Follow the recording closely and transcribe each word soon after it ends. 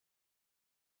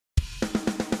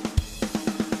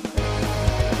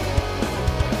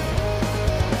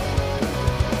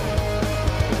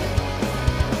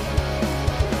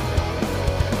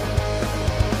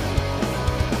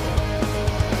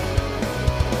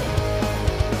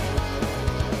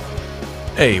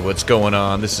Hey, what's going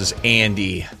on? This is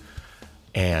Andy,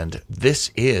 and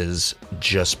this is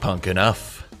Just Punk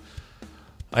Enough.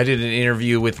 I did an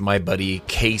interview with my buddy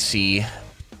Casey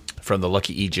from the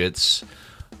Lucky Eejits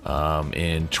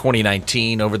in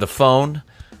 2019 over the phone,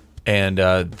 and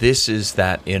this is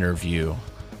that interview.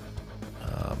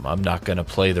 I'm not going to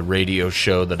play the radio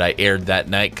show that I aired that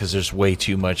night because there's way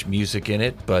too much music in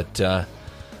it, but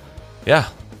yeah,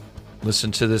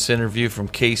 listen to this interview from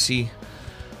Casey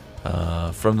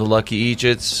from the Lucky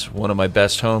Eejits, one of my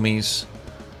best homies,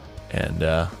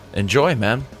 and enjoy,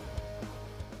 man.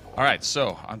 All right,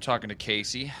 so I'm talking to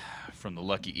Casey from the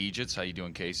Lucky Eejits. How you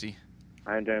doing, Casey?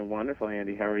 I'm doing wonderful,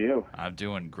 Andy. How are you? I'm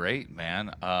doing great,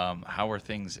 man. How are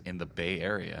things in the Bay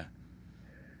Area?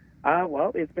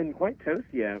 Well, it's been quite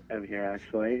toasty out here,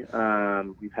 actually.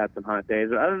 We've had some hot days,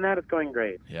 but other than that, it's going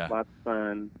great. Yeah. Lots of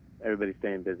fun. Everybody's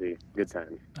staying busy. Good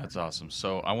times. That's awesome.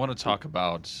 So I want to talk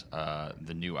about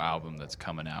the new album that's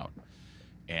coming out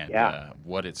and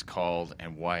what it's called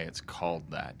and why it's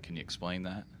called that. Can you explain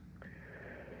that?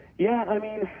 Yeah, I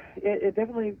mean, it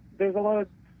definitely, there's a lot of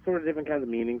sort of different kinds of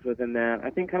meanings within that. I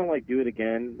think kind of like Do It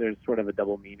Again, there's sort of a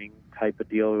double meaning type of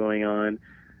deal going on.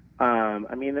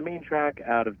 I mean, the main track,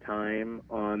 Out of Time,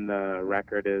 on the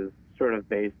record is sort of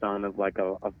based on like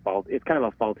a fault. It's kind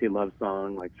of a faulty love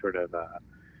song, like sort of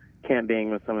can't being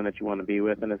with someone that you want to be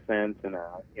with in a sense, and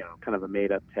kind of a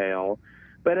made up tale.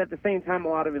 But at the same time, a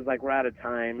lot of it is like we're out of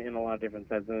time in a lot of different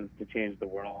senses to change the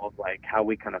world, like how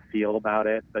we kind of feel about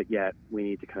it, but yet we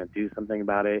need to kind of do something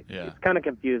about it. Yeah. It's kind of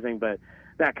confusing, but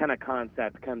that kind of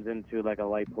concept comes into like a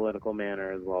light political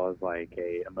manner as well as like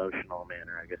a emotional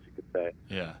manner, I guess you could say.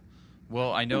 Yeah.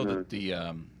 Well, I know that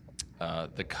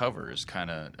the cover is kind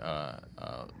of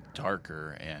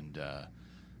darker, and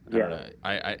I don't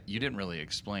know, you didn't really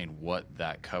explain what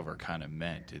that cover kind of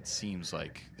meant. It seems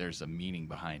like there's a meaning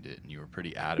behind it, and you were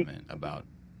pretty adamant about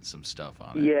some stuff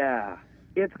on it. Yeah,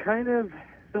 it's kind of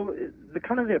so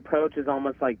the approach is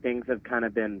almost like things have kind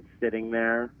of been sitting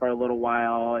there for a little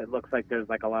while. It looks like there's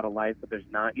like a lot of life, but there's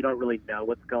not. You don't really know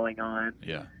what's going on.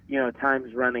 Yeah.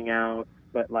 Time's running out,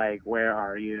 but like, where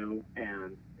are you?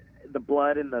 And the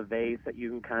blood in the vase that you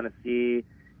can kind of see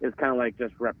is kind of like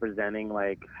just representing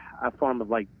like a form of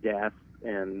like death,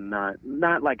 and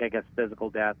not like, I guess, physical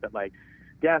death, but like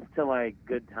death to like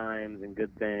good times and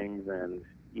good things, and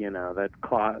the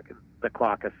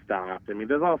clock has stopped. I mean,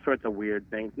 there's all sorts of weird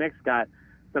things. Nick's got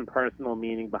some personal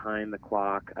meaning behind the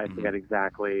clock. I forget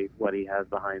exactly what he has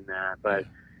behind that, but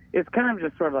it's kind of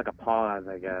just sort of like a pause,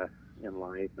 I guess, in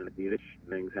life, and a beautiful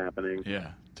things happening.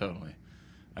 Yeah, totally.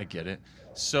 I get it.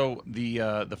 So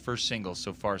the first single,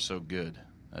 So Far So Good,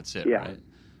 that's it, right?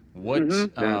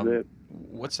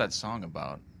 What's that song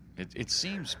about? It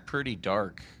seems pretty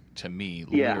dark to me,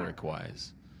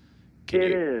 lyric-wise.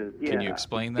 Can you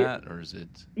explain that, or is it?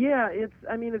 Yeah, it's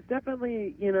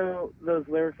definitely, those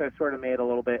lyrics are sort of made a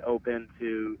little bit open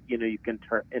to, you can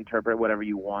interpret whatever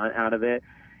you want out of it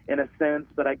in a sense,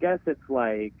 but I guess it's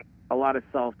like a lot of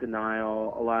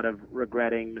self-denial, a lot of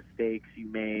regretting mistakes you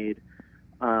made.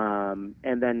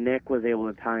 And then Nick was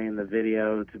able to tie in the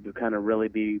video to kind of really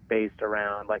be based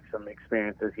around like some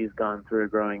experiences he's gone through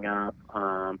growing up.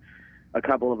 A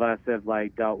couple of us have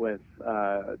like dealt with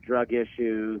drug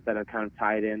issues that are kind of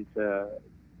tied into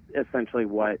essentially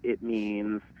what it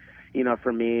means.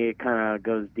 For me, it kind of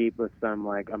goes deep with some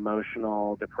like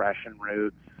emotional depression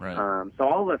roots. Right. So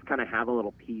all of us kind of have a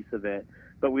little piece of it,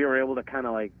 but we were able to kind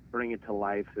of like bring it to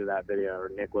life through that video, or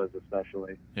Nick was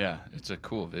especially. Yeah, it's a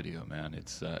cool video, man.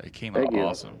 It came out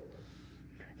awesome.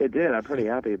 It did. I'm pretty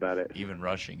happy about it. Even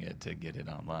rushing it to get it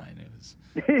online,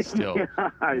 it was still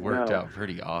worked out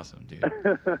pretty awesome, dude.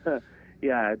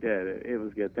 Yeah, it did. It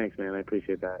was good. Thanks, man. I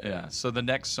appreciate that. Yeah. So the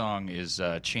next song is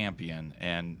Champion,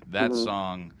 and that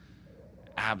song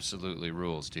absolutely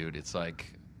rules, dude. It's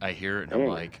like I hear it and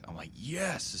I'm like,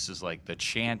 yes, this is like the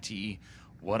chanty,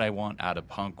 what I want out of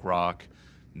punk rock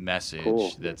message.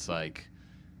 Cool. That's like,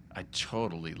 I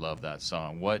totally love that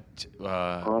song.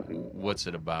 Awesome. What's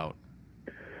it about?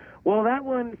 Well, that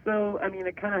one, so, I mean,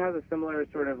 it kind of has a similar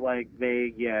sort of like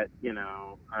vague yet,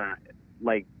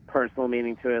 like personal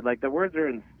meaning to it. Like the words are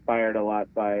inspired a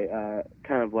lot by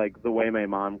kind of like the way my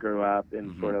mom grew up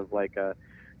in sort of like a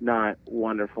not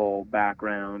wonderful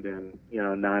background, and,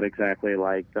 not exactly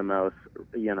like the most,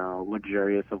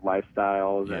 luxurious of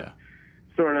lifestyles. Yeah. And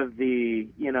sort of the,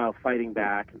 fighting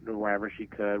back wherever she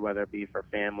could, whether it be for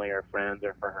family or friends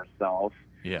or for herself.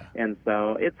 Yeah. And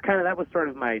so it's kind of, that was sort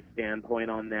of my standpoint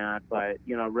on that, but,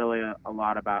 really a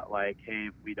lot about like, hey,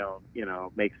 if we don't,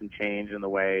 make some change in the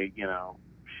way,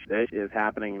 shit is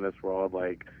happening in this world,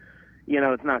 like,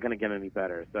 it's not going to get any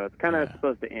better. So it's kind of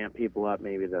supposed to amp people up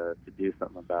maybe to do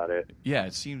something about it. Yeah,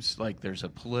 it seems like there's a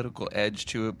political edge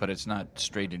to it, but it's not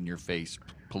straight in your face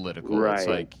political. Right. It's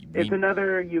like it's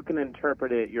another, you can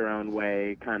interpret it your own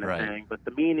way kind of thing, but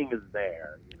the meaning is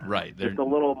there. Right. It's a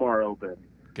little more open.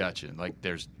 Gotcha. Like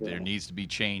there needs to be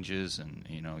changes, and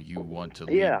you want to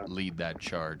lead that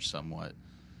charge somewhat.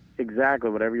 Exactly,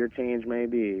 whatever your change may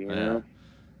be. You know.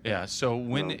 Yeah. So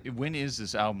when is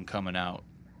this album coming out?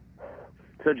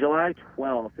 So July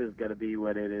 12th is going to be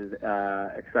when it is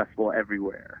accessible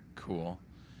everywhere. Cool.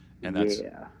 And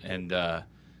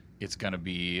it's going to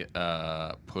be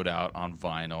put out on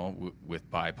vinyl with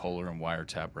Bipolar and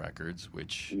Wiretap Records,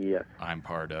 which I'm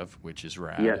part of, which is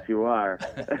rad. Yes, you are.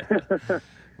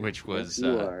 Which was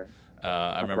you are.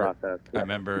 I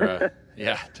remember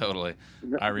yeah, totally.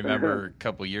 I remember a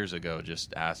couple years ago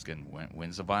just asking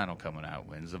when's the vinyl coming out?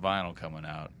 When's the vinyl coming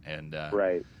out? And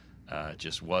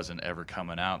just wasn't ever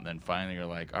coming out. And then finally you're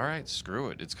like, all right, screw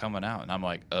it, it's coming out. And I'm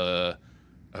like,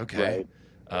 okay.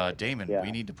 Damon,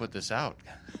 we need to put this out.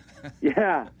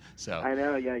 Yeah. So I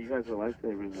know, you guys are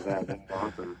lifesavers with that. That's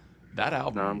awesome. That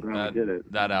album, I'm glad we did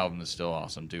it. That album is still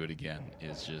awesome. Do It Again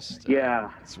is just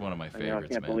it's one of my favorites.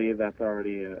 I can't believe that's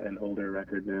already an older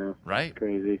record now. Right? It's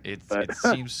crazy. It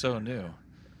seems so new.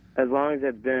 As long as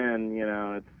it's been,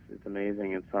 it's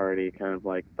amazing. It's already kind of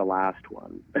like the last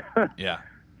one. Yeah.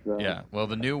 So. Yeah. Well,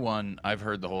 the new one, I've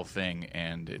heard the whole thing,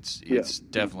 and it's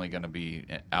definitely going to be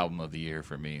an album of the year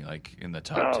for me, like in the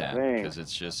top 10, because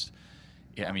it's just,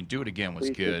 I mean, Do It Again was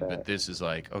good, but this is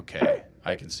like, okay,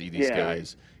 I can see these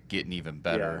guys getting even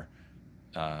better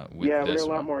with this we're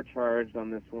a lot more charged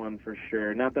on this one for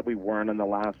sure. Not that we weren't on the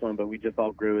last one, but we just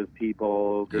all grew as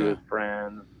people, grew as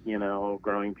friends,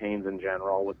 growing pains in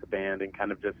general with the band, and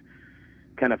kind of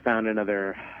found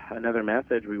another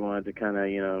message we wanted to kind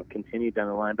of continue down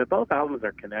the line. But both albums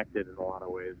are connected in a lot of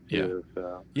ways too.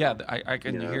 So I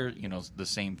can hear the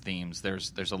same themes.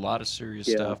 There's a lot of serious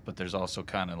stuff, but there's also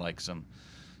kind of like some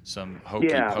hokey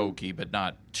pokey, but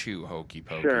not too hokey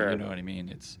pokey. Sure. You know what I mean?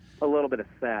 It's a little bit of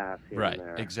sass here and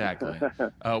there. Exactly.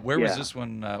 Where was this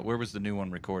one? Where was the new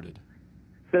one recorded?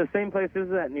 So same place. This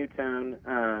is at Newtown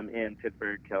in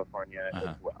Pittsburgh, California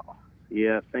as well.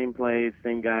 Yeah, same place,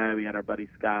 same guy. We had our buddy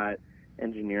Scott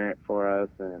engineer it for us,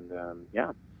 and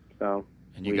so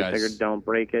we figured don't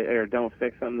break it or don't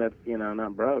fix something that's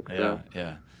not broke.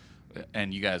 Yeah.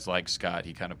 And you guys like Scott?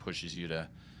 He kind of pushes you to.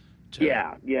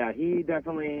 Yeah. He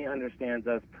definitely understands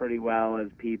us pretty well as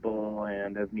people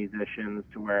and as musicians,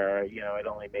 to where it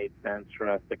only made sense for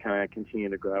us to kind of continue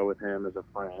to grow with him as a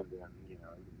friend and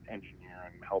engineer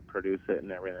and help produce it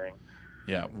and everything.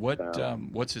 Yeah.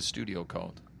 What's his studio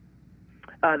called?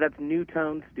 That's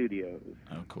Newtown Studios.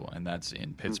 Oh, cool. And that's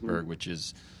in Pittsburgh, which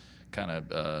is kind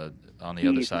of on the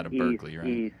other side of Berkeley, right?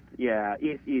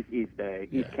 East Bay,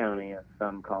 East County, as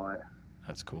some call it.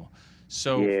 That's cool.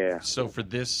 So for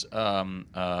this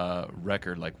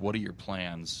record, like, what are your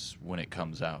plans when it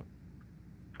comes out?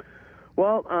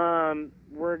 Well,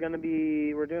 we're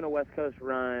doing a West Coast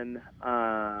run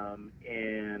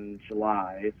in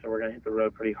July, so we're gonna hit the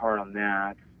road pretty hard on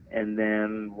that. And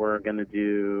then we're going to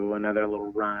do another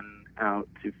little run out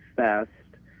to Fest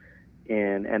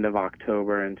in end of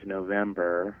October into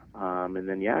November. And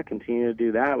then, continue to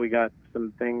do that. We got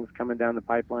some things coming down the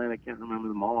pipeline. I can't remember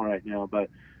them all right now, but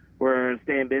we're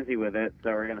staying busy with it. So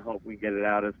we're going to hope we get it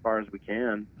out as far as we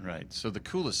can. Right. So the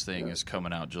coolest thing is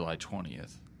coming out July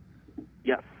 20th.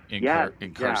 Yes.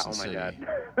 In Carson City.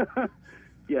 God.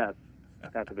 Yes.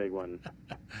 That's a big one.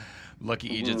 Lucky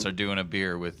Eejits are doing a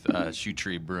beer with Shoe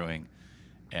Tree Brewing,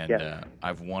 and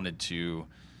I've wanted to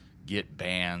get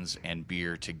bands and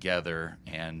beer together,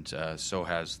 and so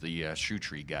has the Shoe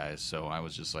Tree guys. So I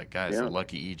was just like, guys, the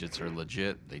Lucky Eejits are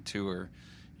legit. They tour,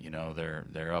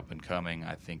 they're up and coming.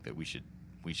 I think that we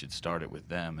should start it with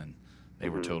them, and they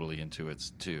were totally into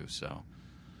it too. So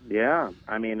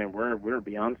I mean, and we're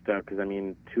beyond stoked,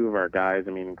 because two of our guys,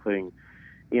 including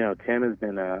Tim has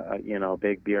been a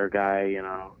big beer guy,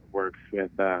 works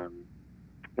with a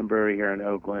brewery here in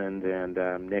Oakland,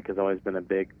 and Nick has always been a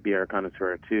big beer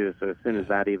connoisseur too. So as soon as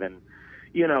that even,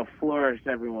 flourished,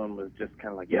 everyone was just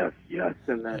kind of like, yes.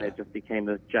 And then it just became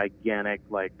this gigantic,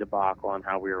 like, debacle on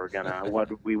how we were what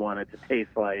we wanted to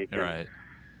taste like. Right.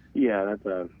 And, that's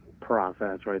a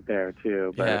process right there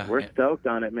too. But we're stoked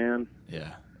on it, man.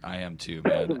 Yeah. I am too,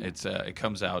 man. It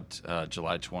comes out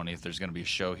July 20th. There's going to be a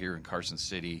show here in Carson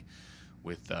City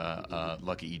with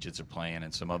Lucky Eejits are playing,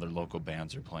 and some other local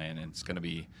bands are playing, and it's going to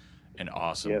be an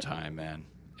awesome time, man.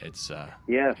 It's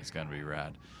going to be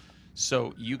rad.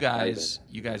 So you guys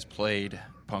played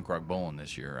Punk Rock Bowling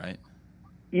this year, right?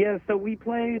 Yeah, so we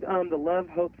played the Love,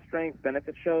 Hope, Strength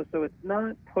benefit show. So it's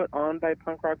not put on by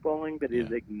Punk Rock Bowling, but is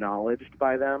acknowledged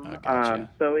by them. Gotcha.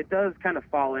 So it does kind of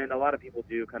fall in. A lot of people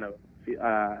do kind of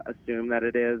assume that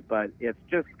it is, but it's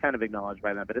just kind of acknowledged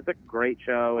by them. But it's a great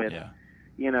show.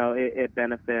 It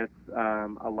benefits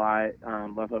a lot.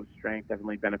 Love, Hope, Strength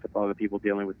definitely benefits all the people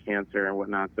dealing with cancer and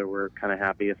whatnot. So we're kind of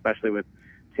happy, especially with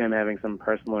Tim having some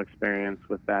personal experience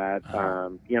with that,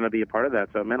 to be a part of that.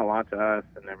 So it meant a lot to us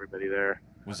and everybody there.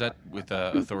 Was that with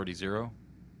Authority Zero?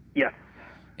 Yes.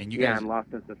 And you guys, and Lost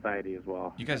in Society as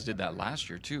well. You guys did that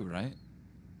last year too, right?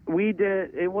 We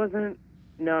did. It wasn't.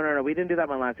 No. We didn't do that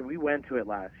one last year. We went to it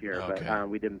last year, Okay. but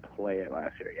we didn't play it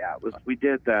last year. Yeah, it was. We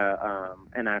did the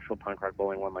an actual Punk Rock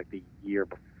Bowling one like the year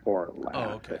before last. Oh,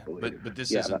 okay. I believe. But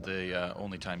this isn't the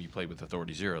only time you played with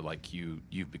Authority Zero. Like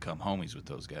you've become homies with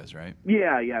those guys, right?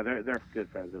 Yeah. They're good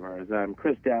friends of ours.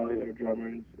 Chris Dowley, their drummer,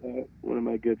 is one of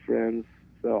my good friends.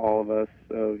 So all of us.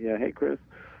 So yeah, hey Chris.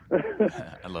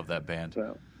 I love that band.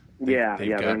 So,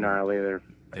 they're gnarly.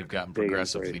 They've gotten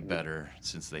progressively better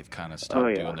since they've kind of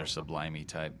stopped doing their Sublimey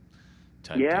type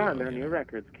yeah, deal, and their new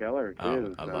record's killer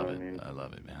too. I love it. I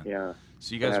love it, man. Yeah.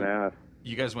 So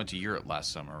you guys went to Europe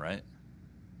last summer, right?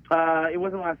 It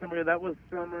wasn't last summer. That was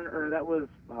that was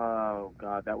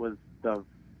the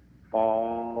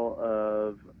fall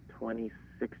of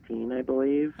 2016, I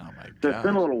believe. Oh my god. So it's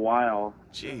been a little while.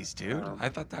 Jeez, dude. I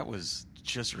thought that was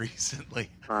just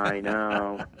recently. I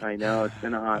know. It's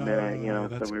been a hot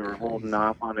minute, so we were holding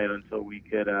off on it until we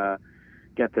could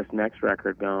get this next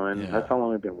record going. Yeah. That's how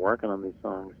long we've been working on these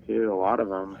songs, too. A lot of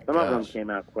them. My Some of them gosh. came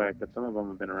out quick, but some of them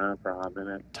have been around for a hot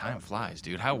minute. Time flies,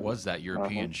 dude. How was that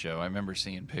European show? I remember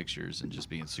seeing pictures and just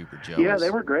being super jealous. Yeah,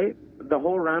 they were great. The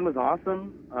whole run was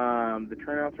awesome. The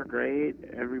turnouts are great.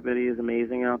 Everybody is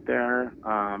amazing out there.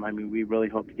 We really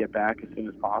hope to get back as soon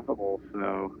as possible.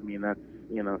 So, that's,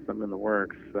 something in the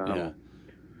works. So. Yeah.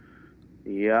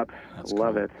 Yep. That's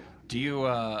Love cool. it. Do you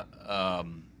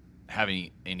have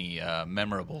any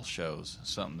memorable shows?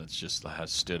 Something that's just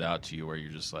has stood out to you where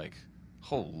you're just like,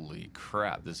 holy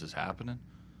crap, this is happening?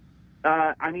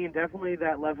 Definitely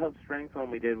that Love, Hope, Strength one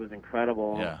we did was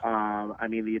incredible. Yeah.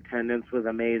 The attendance was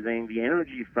amazing. The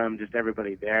energy from just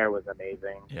everybody there was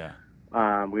amazing. Yeah.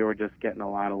 We were just getting a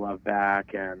lot of love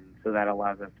back, and so that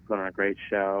allows us to put on a great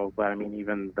show. But,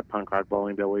 even the Punk Rock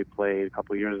Bowling bill we played a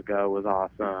couple years ago was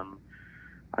awesome.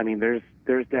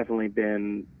 There's definitely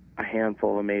been a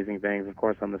handful of amazing things. Of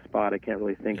course, on the spot, I can't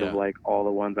really think of, all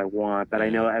the ones I want. But I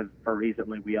know as for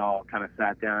recently, we all kind of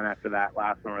sat down after that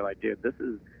last one. We're like, dude, this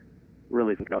is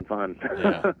really fun.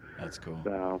 Yeah, that's cool.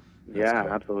 So, That's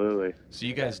cool. Absolutely. So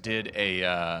you guys did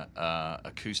a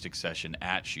acoustic session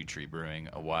at Shoe Tree Brewing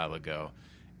a while ago,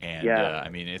 and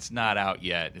it's not out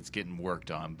yet. It's getting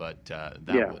worked on, but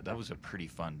that was a pretty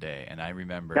fun day. And I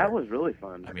remember that was really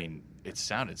fun. It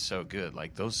sounded so good.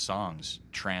 Like those songs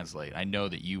translate. I know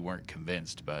that you weren't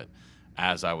convinced, but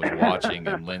as I was watching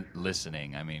and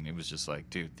listening, it was just like,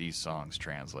 dude, these songs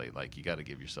translate. Like you got to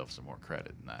give yourself some more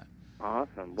credit in that.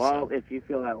 Awesome. Well, if you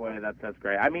feel that way, that's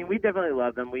great. We definitely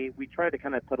love them. We tried to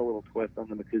kind of put a little twist on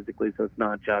them acoustically, so it's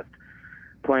not just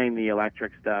playing the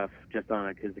electric stuff just on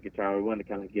acoustic guitar. We wanted to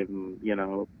kind of give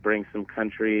them, bring some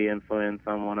country influence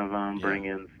on one of them, bring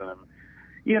in some,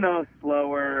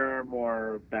 slower,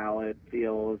 more ballad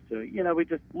feels. So, we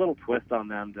just a little twist on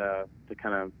them to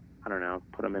kind of, I don't know,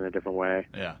 put them in a different way.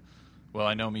 Yeah. Well,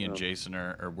 I know me and Jason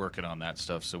are working on that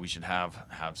stuff, so we should have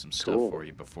some stuff for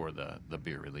you before the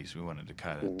beer release. We wanted to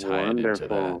kind of tie it into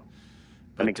that.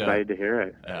 I'm excited to hear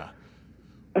it. Yeah.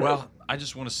 Well, I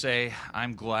just want to say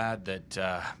I'm glad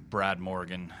that Brad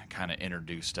Morgan kind of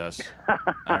introduced us.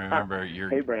 I remember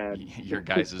your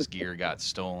guys' gear got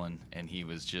stolen, and he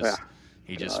was just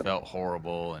felt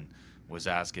horrible and was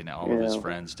asking all of his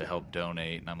friends to help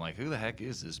donate. And I'm like, who the heck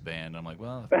is this band? I'm like,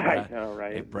 well,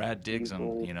 if Brad digs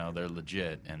them, they're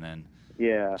legit. And then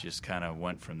just kind of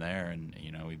went from there. And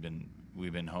we've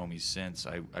been homies since.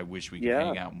 I wish we could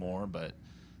hang out more, but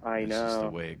I know. It's just the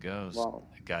way it goes. Well,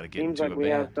 I got to get seems into like a we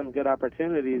band. have some good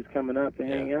opportunities coming up to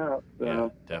hang out. So yeah,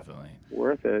 definitely.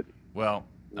 Worth it. Well,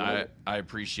 I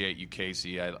appreciate you,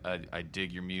 Casey. I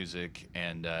dig your music,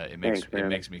 and it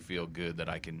makes me feel good that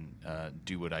I can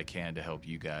do what I can to help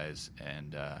you guys.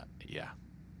 And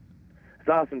it's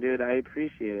awesome, dude. I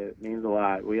appreciate it. It means a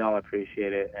lot. We all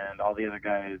appreciate it, and all the other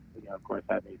guys, of course,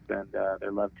 had me send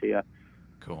their love to you.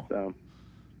 Cool. So,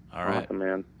 all right, awesome,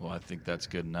 man. Well, I think that's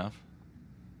good enough.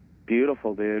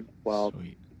 Beautiful, dude. Well,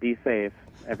 Sweet. Be safe,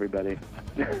 everybody.